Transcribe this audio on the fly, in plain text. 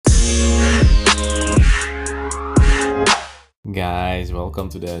Guys, welcome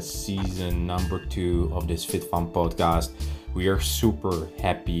to the season number 2 of this Fit Fun podcast. We are super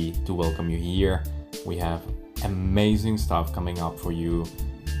happy to welcome you here. We have amazing stuff coming up for you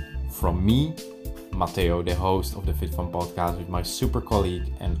from me, Matteo, the host of the Fit Fun podcast, with my super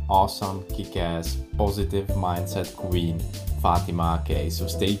colleague and awesome kick-ass positive mindset queen, Fatima K. So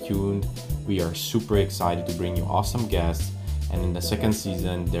stay tuned. We are super excited to bring you awesome guests. And in the second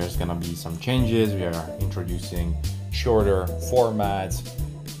season, there's gonna be some changes. We are introducing shorter formats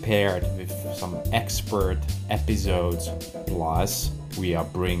paired with some expert episodes. Plus, we are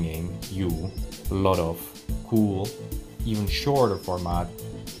bringing you a lot of cool, even shorter format,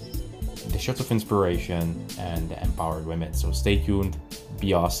 the shots of inspiration and the empowered women. So stay tuned,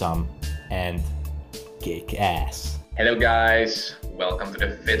 be awesome, and kick ass. Hello guys, welcome to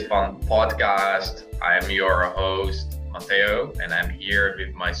the Fit Fun podcast. I am your host, Matteo, and I'm here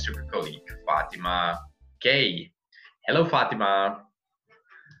with my super colleague, Fatima K. Hello, Fatima.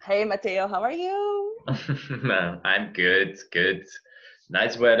 Hey, Matteo, how are you? I'm good.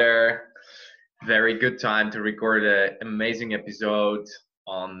 Nice weather. Very good time to record an amazing episode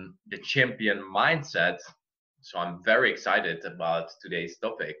on the champion mindset. So I'm very excited about today's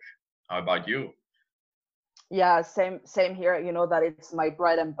topic. How about you? Yeah, same here. You know that it's my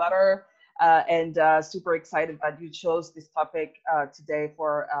bread and butter, and super excited that you chose this topic today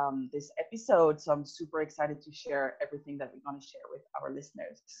for this episode. So I'm super excited to share everything that we're going to share with our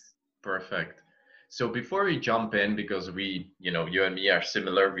listeners. Perfect. So before we jump in, because you and me are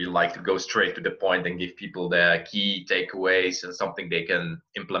similar, we like to go straight to the point and give people the key takeaways and something they can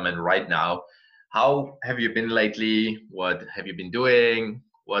implement right now. How have you been lately? What have you been doing?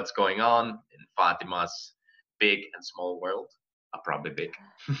 What's going on in Fatima's big and small world? Probably big.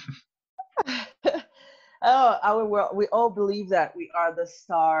 Oh, our world, we all believe that we are the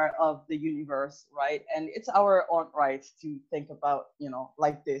star of the universe, right? And it's our own right to think about,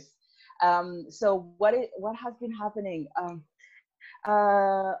 like this. So what has been happening?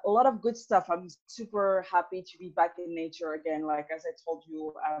 A lot of good stuff. I'm super happy to be back in nature again. Like as I told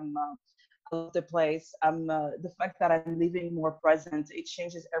you, I love the place. The fact that I'm living more present, it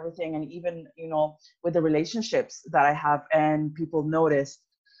changes everything. And even with the relationships that I have, and people notice.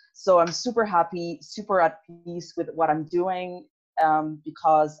 So I'm super happy, super at peace with what I'm doing,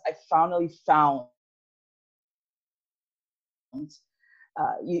 because I finally found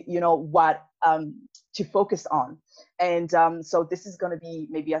what to focus on. And so this is going to be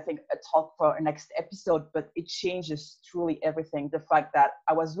maybe, I think, a talk for a next episode, but it changes truly everything. The fact that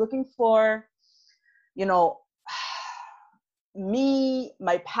I was looking for me,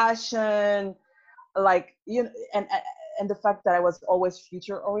 my passion, like and the fact that I was always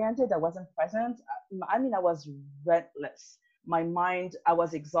future oriented, I wasn't present. I mean, I was relentless. My mind, I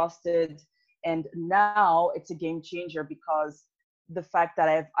was exhausted. And now it's a game changer, because the fact that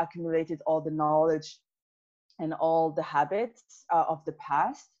I've accumulated all the knowledge and all the habits of the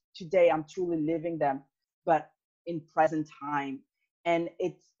past, today I'm truly living them, but in present time. And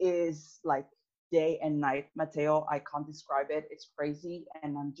it is like day and night, Matteo. I can't describe it. It's crazy.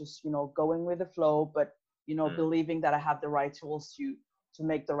 And I'm just, going with the flow, but, believing that I have the right tools to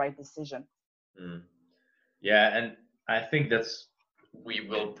make the right decision. Yeah, and I think we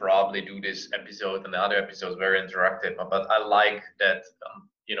will probably do this episode and the other episodes very interactive, but I like that,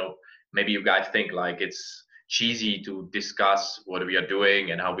 maybe you guys think like it's cheesy to discuss what we are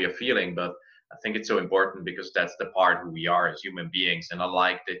doing and how we are feeling, but I think it's so important because that's the part who we are as human beings. And I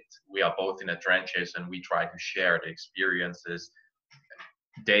like that we are both in the trenches and we try to share the experiences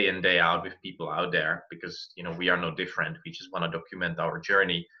day in, day out with people out there, because, we are no different. We just want to document our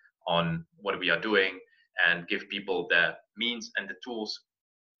journey on what we are doing and give people the means and the tools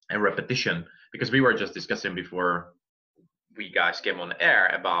and repetition, because we were just discussing before we guys came on air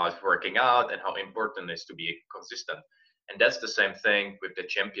about working out and how important it is to be consistent. And that's the same thing with the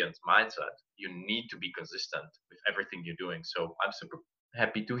champion's mindset. You need to be consistent with everything you're doing. So I'm super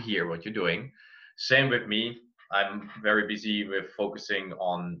happy to hear what you're doing. Same with me. I'm very busy with focusing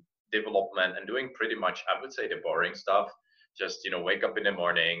on development and doing pretty much, I would say, the boring stuff. Just, wake up in the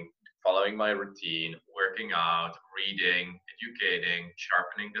morning, following my routine, working out, reading, educating,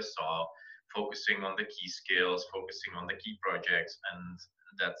 sharpening the saw, focusing on the key skills, focusing on the key projects. And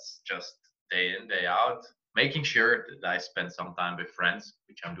that's just day in, day out, making sure that I spend some time with friends,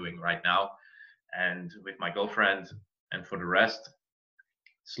 which I'm doing right now, and with my girlfriend. And for the rest,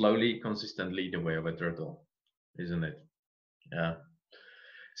 slowly, consistently, the way of a turtle, isn't it? Yeah.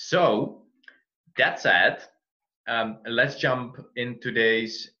 So that said, let's jump in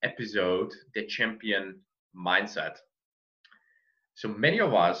today's episode, the champion mindset. So many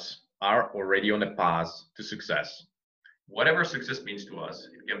of us are already on a path to success. whatever success means to us.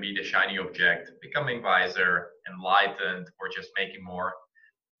 It can be the shiny object, becoming wiser, enlightened, or just making more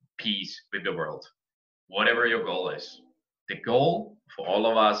peace with the world. Whatever your goal is. The goal for all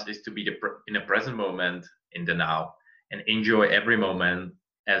of us is to be in the present moment, in the now, and enjoy every moment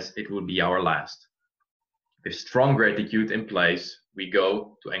as it will be our last. With strong gratitude in place, we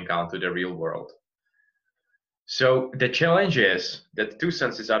go to encounter the real world. So the challenge is that two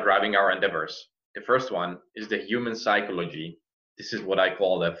senses are driving our endeavors. The first one is the human psychology. This is what I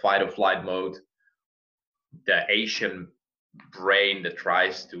call the fight or flight mode, the Asian brain that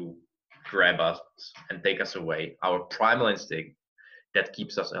tries to grab us and take us away, our primal instinct that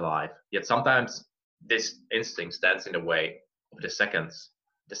keeps us alive. Yet sometimes this instinct stands in the way of the seconds,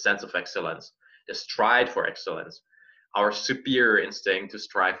 the sense of excellence, the stride for excellence, our superior instinct to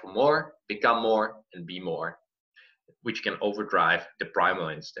strive for more, become more, and be more, which can overdrive the primal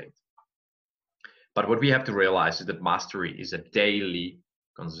instinct. But what we have to realize is that mastery is a daily,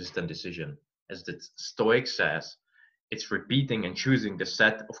 consistent decision. As the Stoic says, it's repeating and choosing the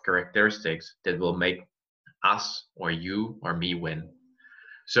set of characteristics that will make us or you or me win.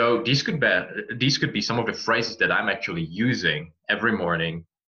 So these could be some of the phrases that I'm actually using every morning,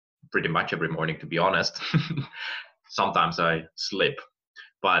 pretty much every morning, to be honest. Sometimes I slip,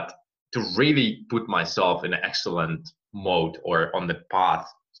 but to really put myself in an excellent mode or on the path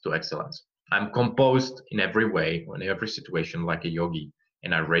to excellence. I'm composed in every way, in every situation, like a yogi,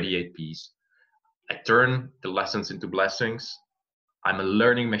 and I radiate peace. I turn the lessons into blessings. I'm a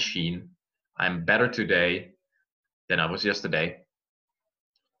learning machine. I'm better today than I was yesterday.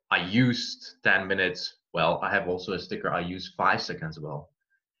 I used 10 minutes. Well, I have also a sticker. I use 5 seconds well.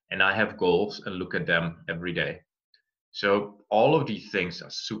 And I have goals and look at them every day. So all of these things are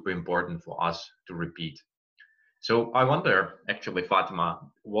super important for us to repeat. So I wonder, actually, Fatima,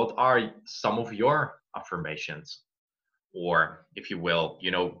 what are some of your affirmations, or if you will,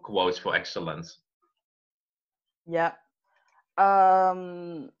 quotes for excellence? Yeah.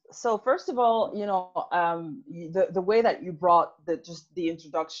 So first of all, the way that you brought just the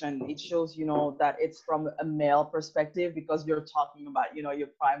introduction, it shows, that it's from a male perspective, because you're talking about, your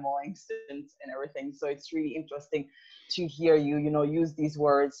primal instincts and everything. So it's really interesting to hear you, use these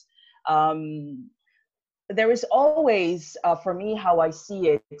words. There is always, for me, how I see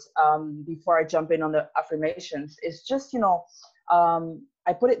it, before I jump in on the affirmations, is just,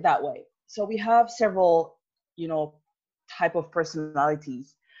 I put it that way. So we have several, type of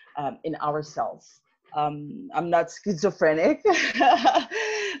personalities in ourselves. I'm not schizophrenic,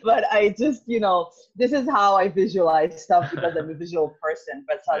 but I just, this is how I visualize stuff, because I'm a visual person.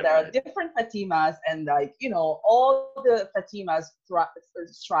 But so there are different Fatimas, and all the Fatimas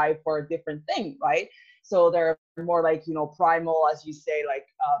strive for a different thing, right? So they're more like, primal, as you say, like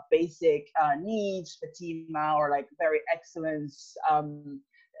basic needs Fatima, or like very excellence,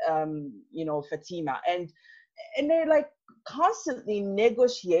 Fatima. And they're like constantly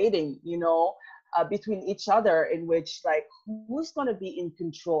negotiating, between each other, in which, like, who's going to be in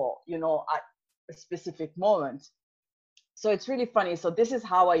control, at a specific moment. So it's really funny. So this is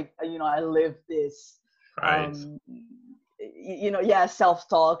how I live this, Right.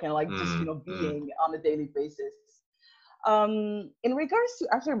 self-talk, and like just, being on a daily basis. In regards to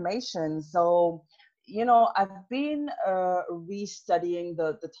affirmations, so, I've been restudying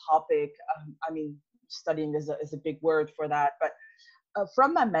the topic. Studying is a big word for that, but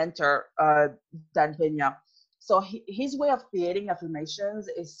from my mentor, Dan Pena. So his way of creating affirmations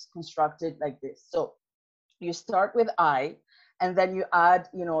is constructed like this. So you start with I, and then you add,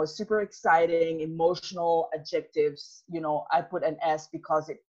 super exciting, emotional adjectives. I put an S because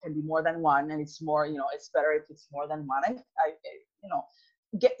it can be more than one, and it's more, it's better if it's more than one.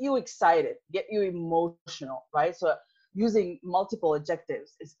 Get you excited, get you emotional, right? So using multiple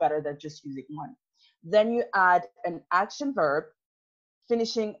adjectives is better than just using one. Then you add an action verb,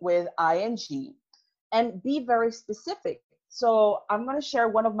 finishing with ing, and be very specific. So I'm going to share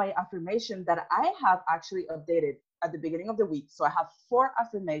one of my affirmations that I have actually updated at the beginning of the week. So I have 4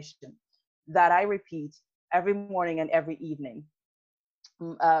 affirmations that I repeat every morning and every evening.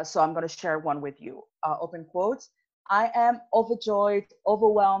 So I'm going to share one with you. Open quotes. I am overjoyed,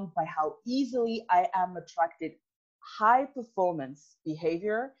 overwhelmed by how easily I am attracted high performance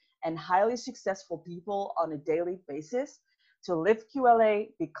behavior and highly successful people on a daily basis to live QLA,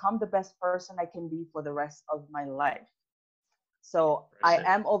 become the best person I can be for the rest of my life. So I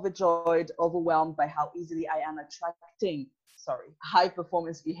am overjoyed, overwhelmed by how easily I am attracting, high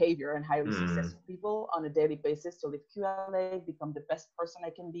performance behavior and highly successful people on a daily basis to live QLA, become the best person I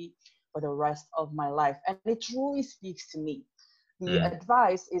can be for the rest of my life. And it truly speaks to me. The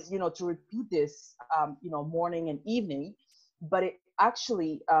advice is, to repeat this, morning and evening, but it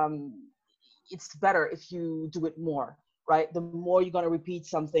actually it's better if you do it more, right? The more you're going to repeat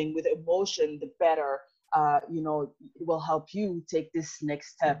something with emotion, the better. It will help you take this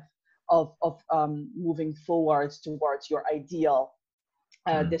next step of moving forward towards your ideal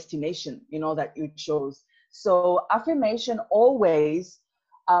destination, that you chose. So affirmation always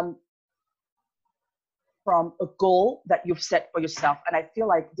from a goal that you've set for yourself. And I feel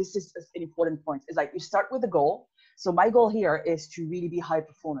like this is an important point. It's like you start with a goal. So my goal here is to really be high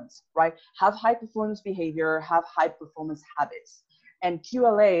performance, right? Have high performance behavior, have high performance habits. And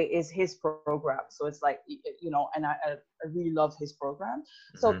QLA is his program. So it's like, and I really love his program.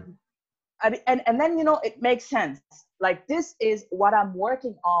 So I mean, and then, it makes sense. Like, this is what I'm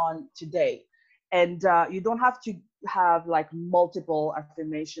working on today. And you don't have to have like multiple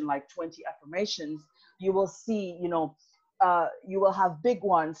affirmation, like 20 affirmations. You will see, you will have big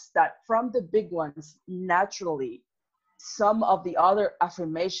ones that from the big ones, naturally, some of the other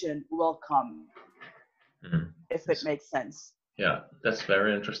affirmation will come, if it makes sense. Yeah, that's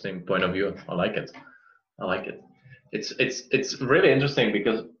very interesting point of view. I like it. I like it. It's really interesting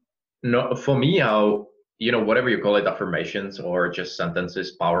because no, for me, how, whatever you call it, affirmations or just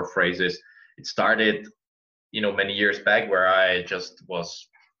sentences, power phrases, it started, many years back where I just was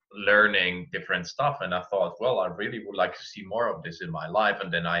learning different stuff, and I thought, well, I really would like to see more of this in my life,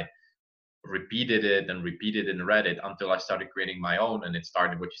 and then I repeated it and read it until I started creating my own, and it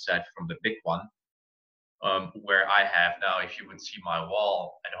started, what you said, from the big one. Where I have now, if you would see my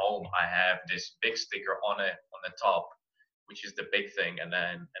wall at home, I have this big sticker on it on the top, which is the big thing, and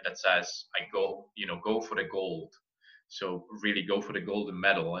that says I go for the gold. So really go for the golden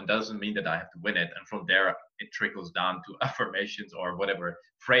medal, and doesn't mean that I have to win it. And from there, it trickles down to affirmations or whatever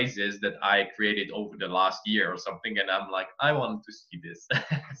phrases that I created over the last year or something. And I'm like, I want to see this.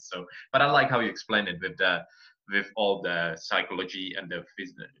 So, but I like how you explain it with all the psychology and the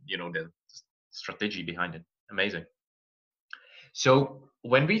strategy behind it. Amazing. So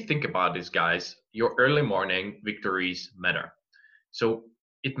when we think about this, guys, your early morning victories matter. So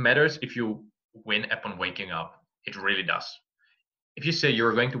it matters if you win upon waking up. It really does. If you say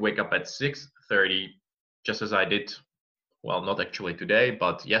you're going to wake up at 6:30, just as I did, well, not actually today,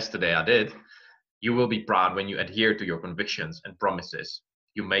 but yesterday I did, you will be proud when you adhere to your convictions and promises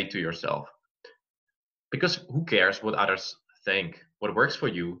you made to yourself. Because who cares what others think? What works for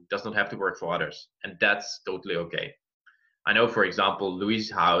you does not have to work for others, and that's totally okay. I know, for example, Louis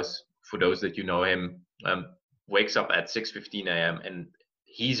House, for those that you know him, wakes up at 6:15 a.m. and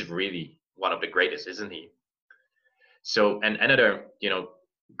he's really one of the greatest, isn't he? So, and another,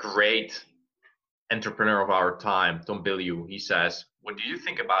 great entrepreneur of our time, Tom Bilyeu, he says, what do you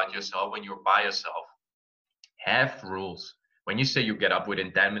think about yourself when you're by yourself? Have rules. When you say you get up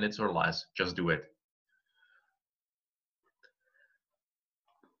within 10 minutes or less, just do it.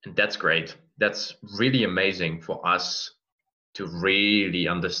 And that's great. That's really amazing for us to really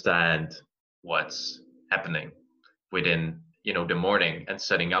understand what's happening within, the morning and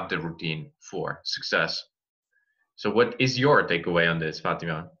setting up the routine for success. So what is your takeaway on this,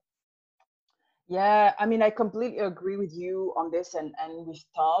 Fatima? Yeah, I mean, I completely agree with you on this, and with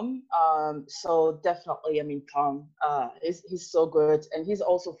Tom. So definitely, I mean, Tom, he's so good, and he's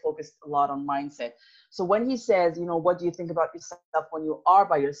also focused a lot on mindset. So when he says, what do you think about yourself when you are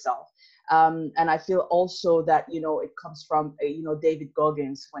by yourself? And I feel also that, it comes from, David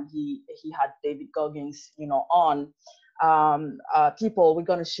Goggins, when he had David Goggins, on. People, we're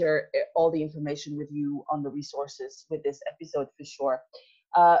going to share all the information with you on the resources with this episode for sure.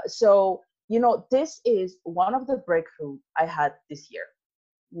 So this is one of the breakthrough I had this year.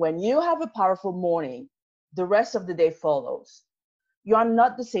 When you have a powerful morning, the rest of the day follows. You are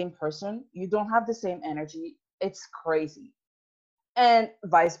not the same person. You don't have the same energy. It's crazy. And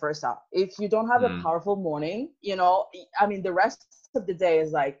vice versa. If you don't have a powerful morning, I mean, the rest of the day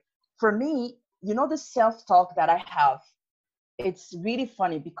is like, for me, the self-talk that I have, it's really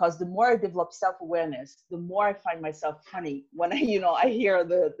funny because the more I develop self-awareness, the more I find myself funny when I hear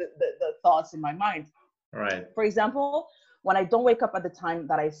the thoughts in my mind. Right. For example, when I don't wake up at the time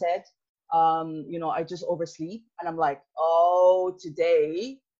that I said, I just oversleep and I'm like, oh,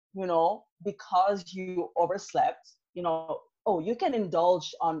 today, because you overslept, oh, you can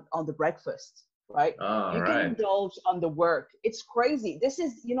indulge on the breakfast, right? You can indulge on the work. It's crazy. This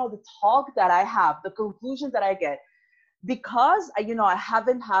is, the talk that I have, the conclusion that I get, because I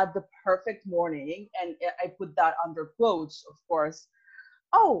haven't had the perfect morning, and I put that under quotes, of course.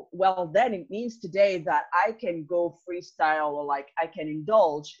 Oh, well, then it means today that I can go freestyle, or like I can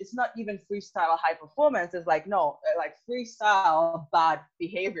indulge. It's not even freestyle high performance. It's like, no, like freestyle bad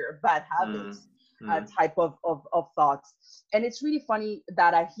behavior, bad habits. Mm. type of thoughts. And it's really funny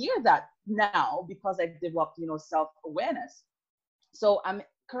that I hear that now because I've developed, self-awareness. So I'm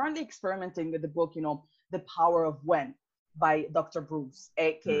currently experimenting with the book, The Power of When by Dr. Bruce, Mm.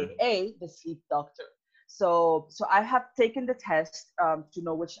 aka the sleep doctor. So I have taken the test to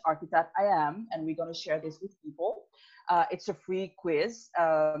know which archetype I am, and we're going to share this with people. It's a free quiz.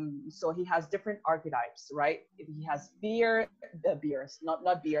 So he has different archetypes, right? He has beers,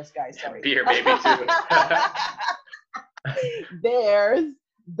 not beers, guys. Sorry. Beer baby too. Bears,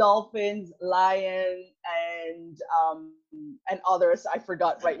 dolphins, lion, and others. I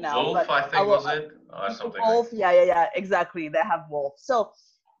forgot right now, but Wolf, I I think will. was it, or something like. Wolf, yeah, exactly. They have wolf. So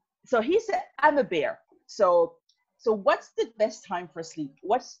he said, I'm a bear. So what's the best time for sleep?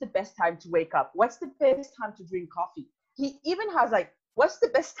 What's the best time to wake up? What's the best time to drink coffee? He even has like, what's the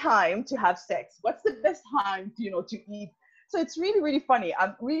best time to have sex? What's the best time to, to eat? So it's really, really funny.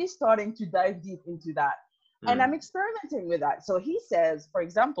 I'm really starting to dive deep into that. And I'm Mm. experimenting with that. So he says, for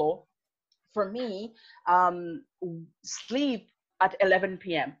example, for me, sleep at 11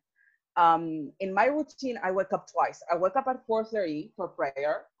 p.m. In my routine, I wake up twice. I wake up at 4:30 for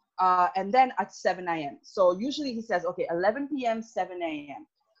prayer, and then at 7 a.m. So usually he says, okay, 11 p.m., 7 a.m.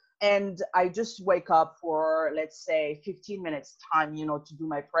 And I just wake up for, let's say, 15 minutes time, to do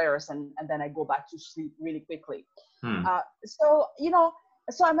my prayers, and then I go back to sleep really quickly. Hmm. So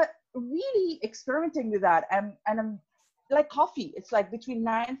I'm really experimenting with that, and I'm like coffee. It's like between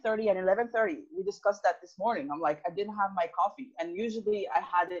 9:30 and 11:30. We discussed that this morning. I'm like, I didn't have my coffee, and usually I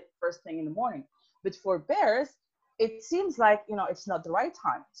had it first thing in the morning. But for bears, it seems like it's not the right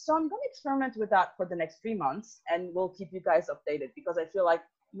time. So I'm going to experiment with that for the next 3 months, and we'll keep you guys updated because I feel like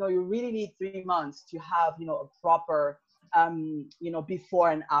you really need 3 months to have a proper before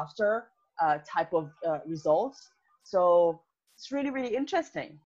and after type of results. So it's really, really interesting.